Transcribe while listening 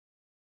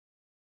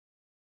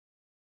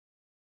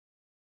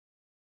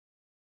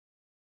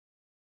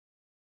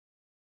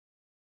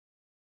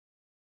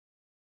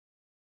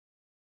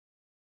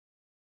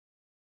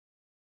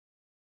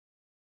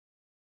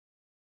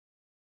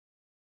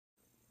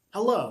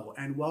Hello,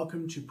 and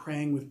welcome to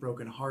Praying with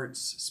Broken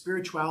Hearts,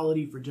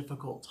 Spirituality for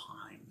Difficult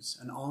Times,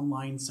 an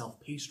online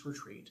self-paced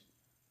retreat.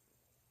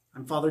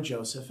 I'm Father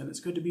Joseph, and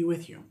it's good to be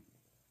with you.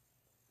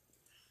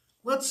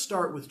 Let's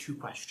start with two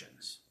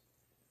questions.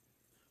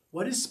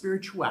 What is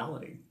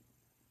spirituality?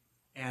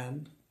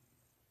 And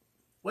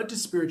what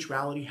does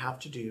spirituality have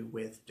to do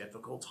with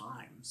difficult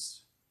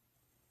times?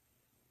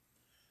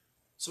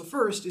 So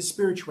first is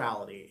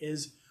spirituality,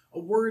 is a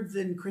word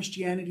in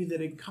Christianity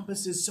that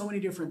encompasses so many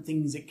different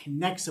things. It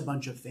connects a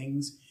bunch of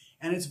things,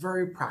 and it's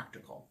very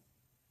practical.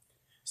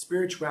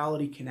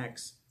 Spirituality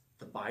connects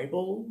the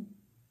Bible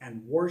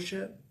and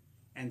worship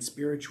and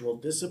spiritual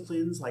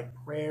disciplines like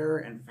prayer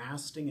and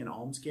fasting and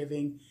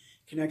almsgiving,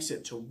 connects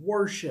it to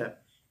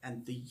worship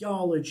and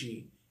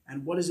theology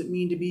and what does it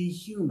mean to be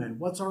human?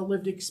 What's our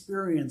lived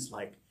experience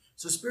like?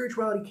 So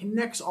spirituality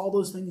connects all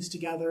those things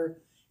together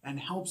and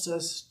helps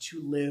us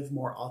to live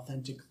more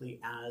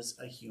authentically as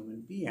a human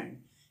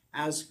being,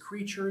 as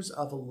creatures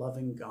of a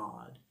loving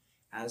God,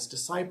 as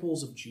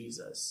disciples of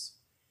Jesus,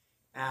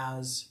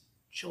 as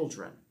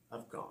children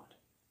of God.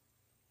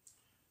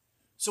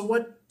 So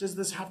what does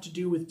this have to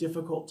do with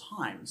difficult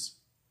times?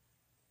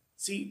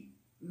 See,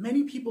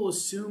 many people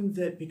assume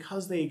that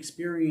because they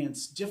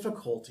experience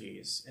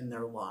difficulties in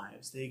their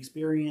lives, they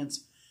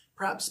experience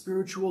perhaps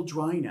spiritual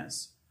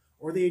dryness,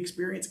 or they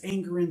experience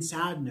anger and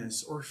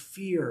sadness, or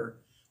fear,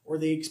 or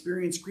they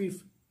experience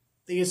grief,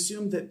 they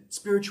assume that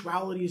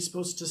spirituality is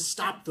supposed to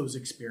stop those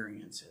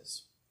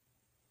experiences.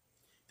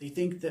 They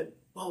think that,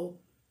 well,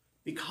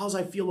 because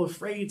I feel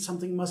afraid,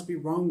 something must be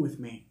wrong with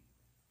me.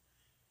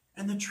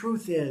 And the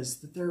truth is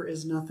that there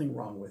is nothing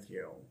wrong with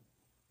you.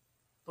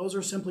 Those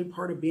are simply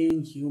part of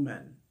being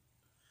human.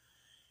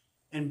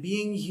 And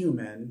being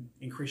human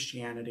in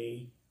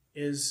Christianity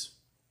is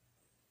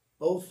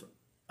both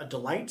a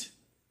delight.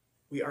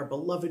 We are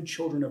beloved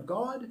children of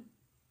God,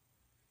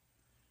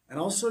 and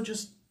also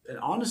just an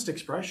honest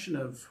expression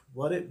of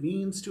what it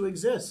means to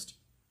exist.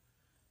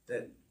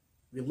 That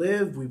we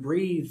live, we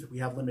breathe, we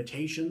have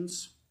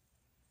limitations.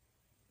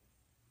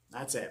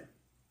 That's it.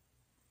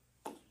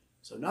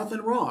 So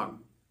nothing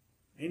wrong.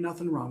 Ain't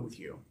nothing wrong with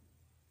you.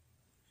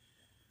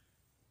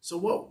 So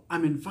what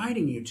I'm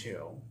inviting you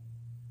to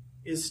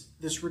is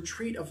this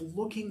retreat of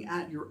looking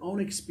at your own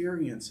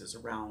experiences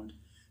around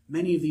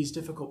many of these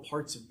difficult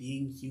parts of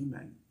being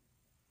human.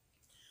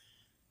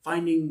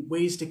 Finding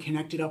ways to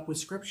connect it up with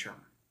Scripture,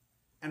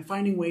 and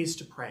finding ways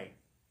to pray.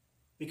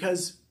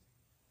 Because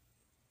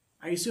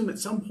I assume at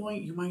some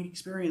point you might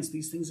experience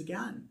these things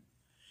again.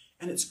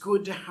 And it's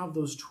good to have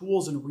those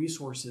tools and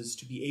resources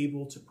to be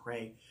able to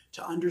pray,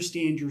 to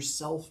understand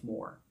yourself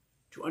more,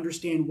 to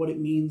understand what it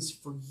means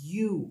for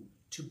you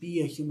to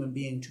be a human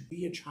being, to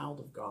be a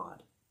child of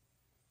God.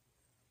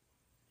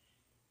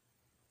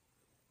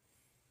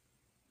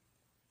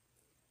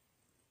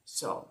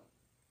 So,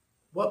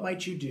 what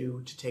might you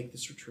do to take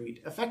this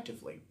retreat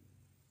effectively?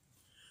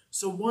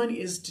 So one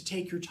is to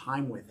take your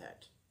time with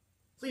it.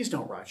 Please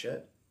don't rush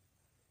it.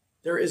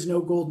 There is no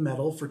gold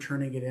medal for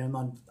turning it in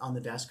on the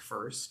desk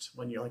first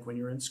when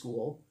you're in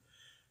school.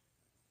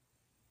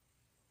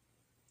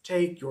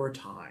 Take your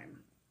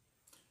time.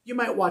 You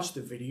might watch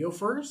the video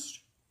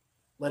first,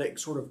 let it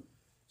sort of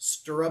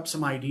stir up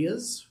some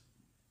ideas,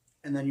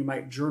 and then you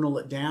might journal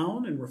it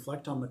down and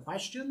reflect on the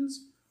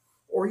questions,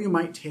 or you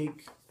might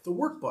take the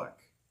workbook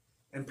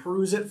and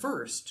peruse it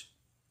first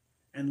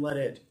and let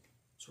it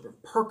sort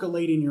of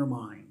percolate in your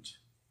mind.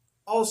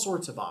 All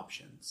sorts of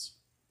options.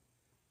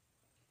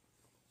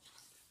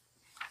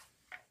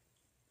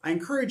 I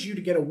encourage you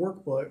to get a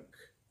workbook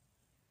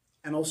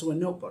and also a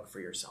notebook for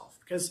yourself,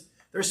 because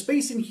there's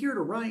space in here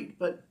to write,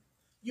 but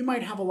you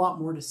might have a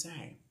lot more to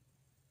say.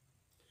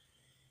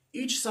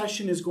 Each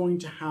session is going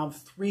to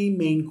have three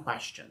main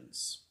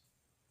questions.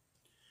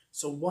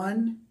 So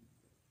one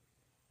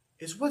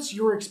is, what's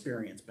your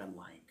experience been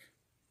like?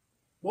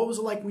 What was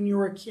it like when you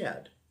were a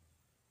kid?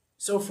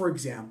 So, for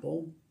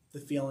example, the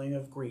feeling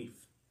of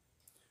grief,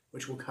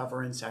 which we'll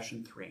cover in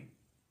session 3.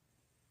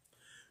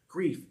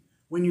 Grief.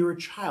 When you were a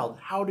child,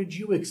 how did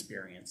you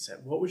experience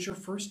it? What was your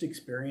first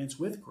experience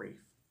with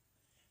grief?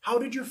 How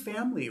did your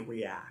family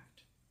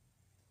react?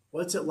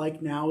 What's it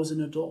like now as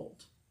an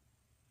adult?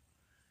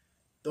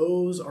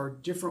 Those are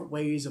different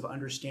ways of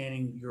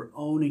understanding your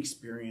own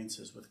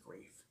experiences with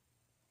grief.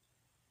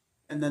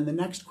 And then the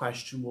next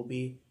question will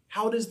be,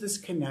 how does this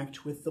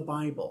connect with the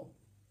Bible?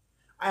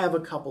 I have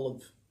a couple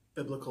of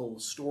biblical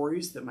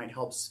stories that might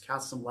help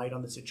cast some light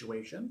on the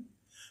situation,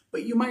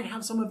 but you might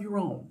have some of your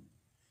own.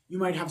 You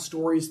might have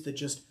stories that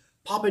just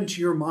pop into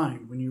your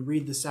mind when you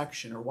read the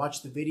section or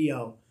watch the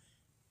video.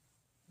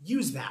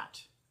 Use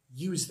that.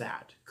 Use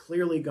that.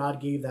 Clearly, God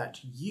gave that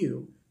to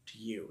you to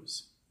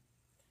use.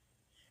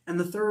 And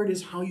the third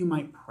is how you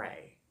might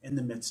pray in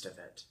the midst of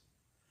it.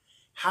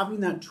 Having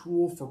that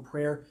tool for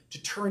prayer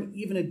to turn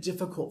even a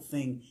difficult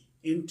thing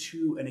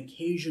into an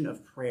occasion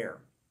of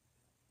prayer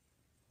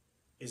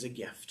is a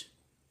gift.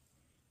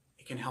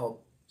 It can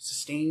help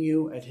sustain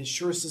you. It has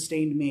sure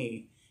sustained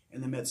me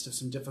in the midst of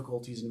some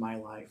difficulties in my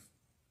life.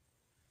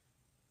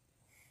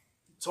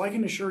 So I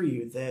can assure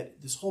you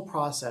that this whole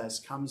process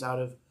comes out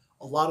of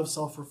a lot of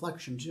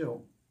self-reflection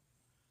too.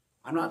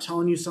 I'm not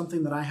telling you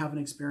something that I haven't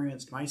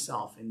experienced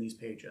myself in these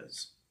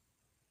pages.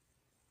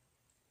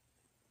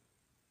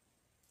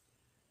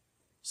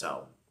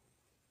 So,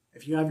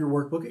 if you have your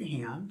workbook at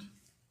hand,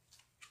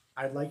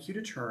 I'd like you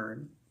to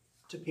turn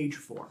to page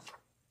 4.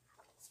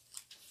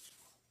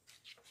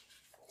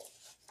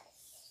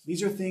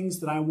 These are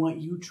things that I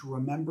want you to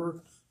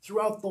remember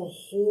throughout the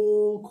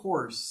whole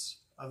course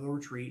of the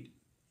retreat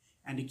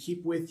and to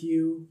keep with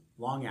you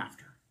long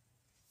after.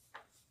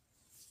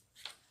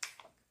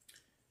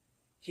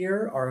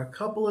 Here are a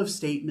couple of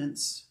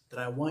statements that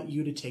I want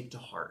you to take to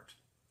heart,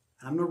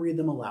 and I'm going to read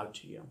them aloud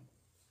to you.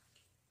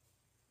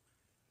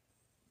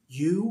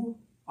 You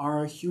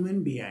are a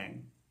human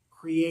being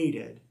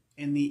created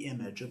in the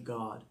image of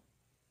God.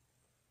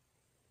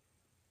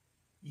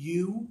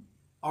 You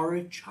are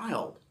a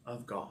child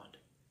of God.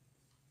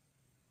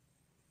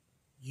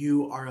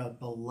 You are a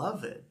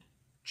beloved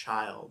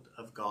child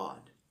of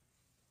God.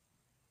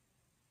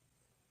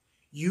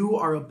 You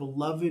are a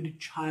beloved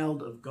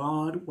child of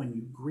God when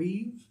you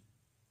grieve,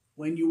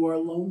 when you are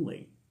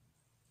lonely,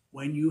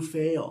 when you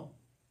fail,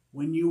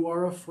 when you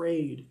are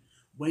afraid,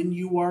 when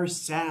you are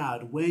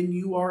sad, when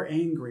you are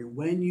angry,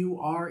 when you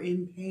are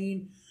in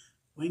pain,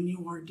 when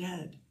you are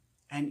dead,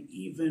 and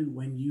even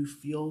when you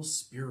feel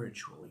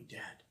spiritually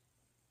dead.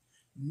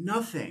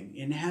 Nothing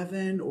in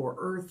heaven or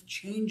earth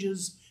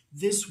changes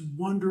this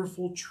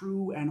wonderful,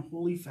 true, and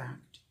holy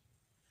fact.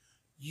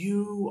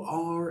 You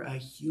are a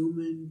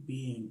human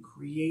being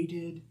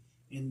created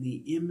in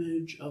the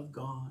image of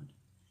God,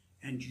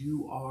 and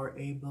you are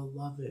a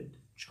beloved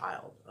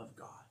child of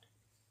God.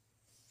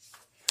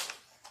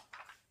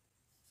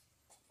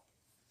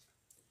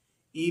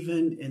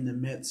 Even in the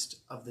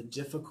midst of the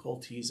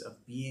difficulties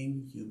of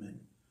being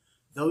human,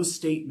 those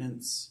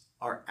statements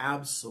are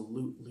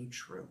absolutely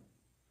true.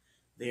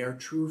 They are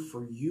true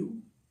for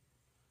you.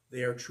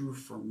 They are true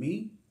for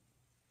me.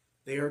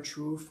 They are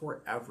true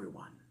for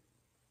everyone.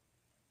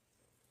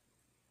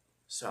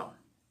 So,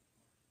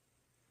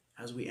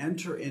 as we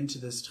enter into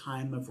this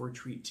time of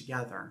retreat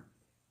together,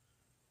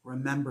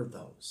 remember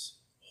those.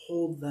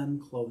 Hold them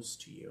close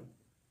to you.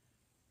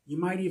 You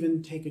might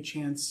even take a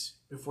chance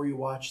before you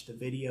watch the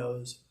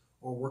videos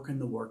or work in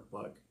the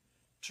workbook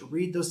to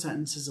read those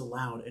sentences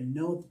aloud and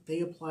know that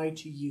they apply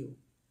to you.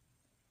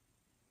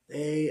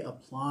 They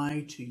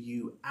apply to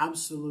you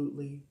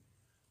absolutely,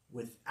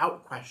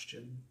 without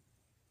question,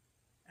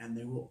 and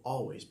they will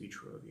always be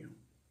true of you.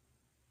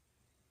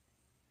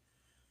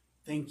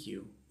 Thank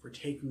you for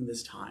taking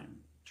this time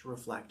to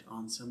reflect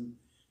on some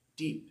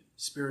deep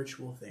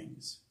spiritual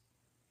things.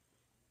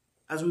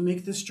 As we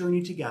make this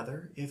journey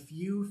together, if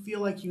you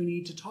feel like you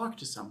need to talk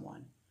to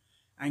someone,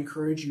 I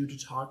encourage you to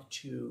talk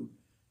to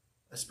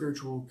a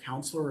spiritual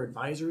counselor or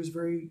advisor who's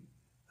very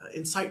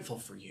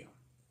insightful for you.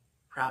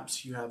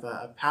 Perhaps you have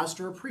a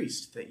pastor or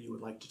priest that you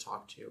would like to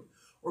talk to,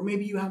 or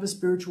maybe you have a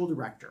spiritual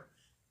director.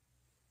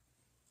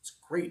 It's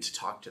great to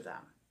talk to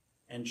them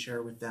and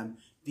share with them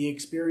the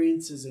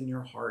experiences in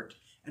your heart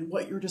and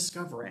what you're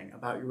discovering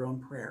about your own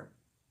prayer.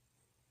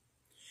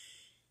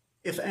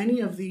 If any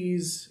of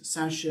these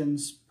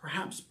sessions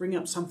perhaps bring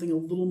up something a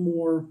little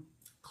more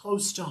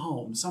close to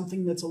home,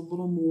 something that's a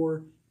little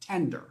more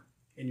tender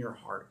in your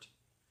heart,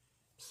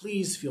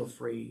 please feel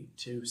free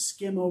to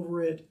skim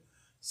over it,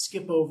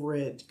 skip over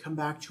it, come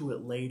back to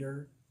it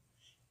later.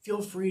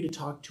 Feel free to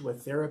talk to a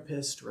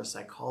therapist or a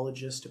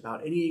psychologist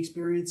about any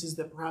experiences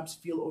that perhaps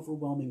feel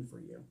overwhelming for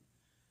you.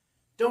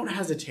 Don't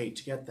hesitate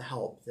to get the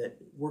help that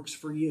works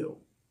for you,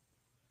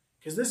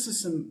 because this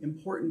is some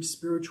important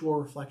spiritual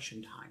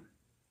reflection time.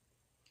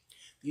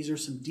 These are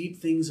some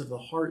deep things of the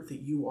heart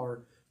that you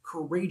are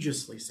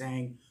courageously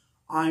saying,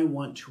 I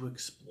want to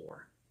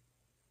explore.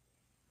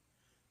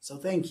 So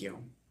thank you,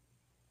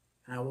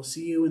 and I will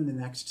see you in the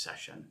next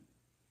session.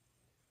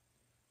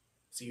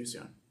 See you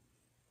soon.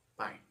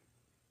 Bye.